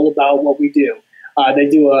literally all about what we do. They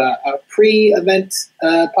do a pre-event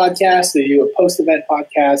podcast. They do a post-event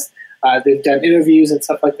podcast. They've done interviews and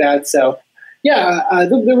stuff like that. So, they're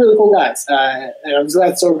really cool guys. And I'm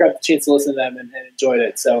glad Sorg got the chance to listen to them and enjoyed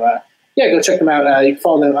it. So, go check them out. You can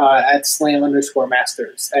follow them at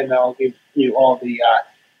slam_masters, and they'll give you all the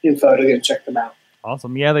info to go check them out.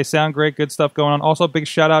 Awesome. Yeah, they sound great. Good stuff going on. Also, big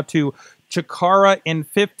shout out to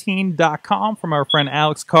ChikaraIn15.com from our friend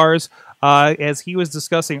Alex Cars. As he was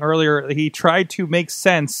discussing earlier, he tried to make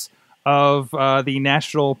sense of the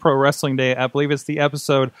National Pro Wrestling Day. I believe it's the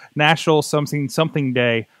episode National Something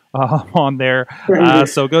Day on there.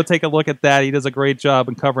 So go take a look at that. He does a great job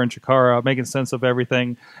in covering Chikara, making sense of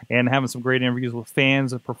everything, and having some great interviews with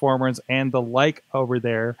fans and performers and the like over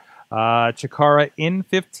there.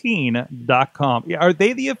 ChikaraIn15.com. Yeah, are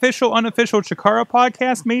they the official, unofficial Chikara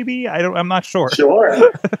podcast? Maybe I'm not sure.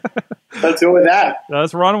 Sure. Let's go with that.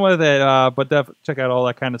 Let's run with it. But check out all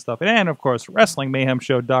that kind of stuff. And of course,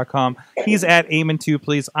 WrestlingMayhemShow.com. He's at Eamon2,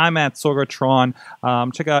 please. I'm at Sorgatron.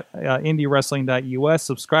 Check out IndieWrestling.us.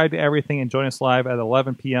 Subscribe to everything and join us live at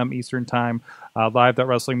 11 p.m. Eastern Time.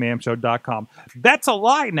 Live.WrestlingMayhemShow.com. That's a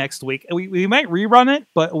lie next week. We might rerun it,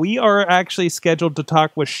 but we are actually scheduled to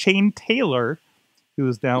talk with Shane Taylor, who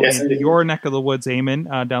is down in your neck of the woods,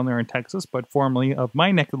 Eamon, down there in Texas, but formerly of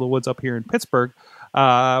my neck of the woods up here in Pittsburgh.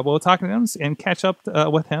 We'll talk to him and catch up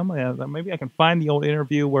with him. Maybe I can find the old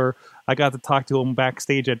interview where I got to talk to him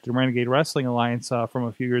backstage at the Renegade Wrestling Alliance from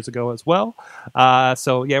a few years ago as well.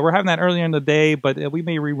 We're having that earlier in the day, but we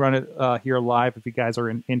may rerun it here live if you guys are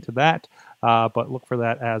into that. But look for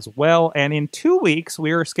that as well. And in 2 weeks,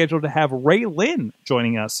 we are scheduled to have Ray Lynn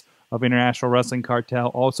joining us of International Wrestling Cartel.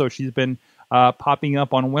 Also, she's been popping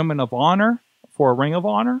up on Women of Honor for Ring of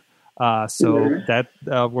Honor. That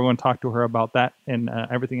we're going to talk to her about that and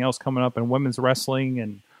everything else coming up in women's wrestling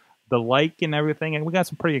and the like and everything. And we got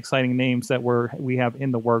some pretty exciting names that we have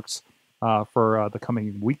in the works for the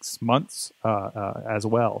coming weeks, months as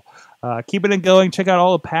well. Keeping it going. Check out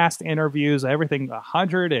all the past interviews, everything,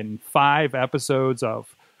 105 episodes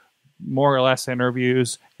of more or less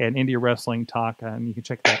interviews and indie wrestling talk. And you can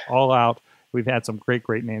check that all out. We've had some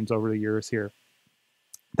great names over the years here.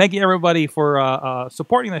 Thank you, everybody, for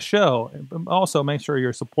supporting the show. Also, make sure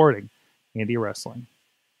you're supporting indie wrestling.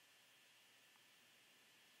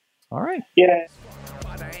 All right. Yeah.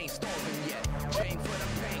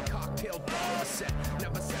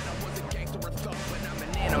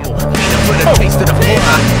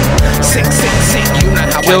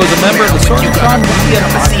 Joe is a member of the Sorgatron Media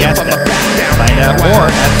Podcast Network. Find out more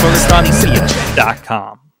at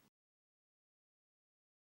SorgatronMedia.com.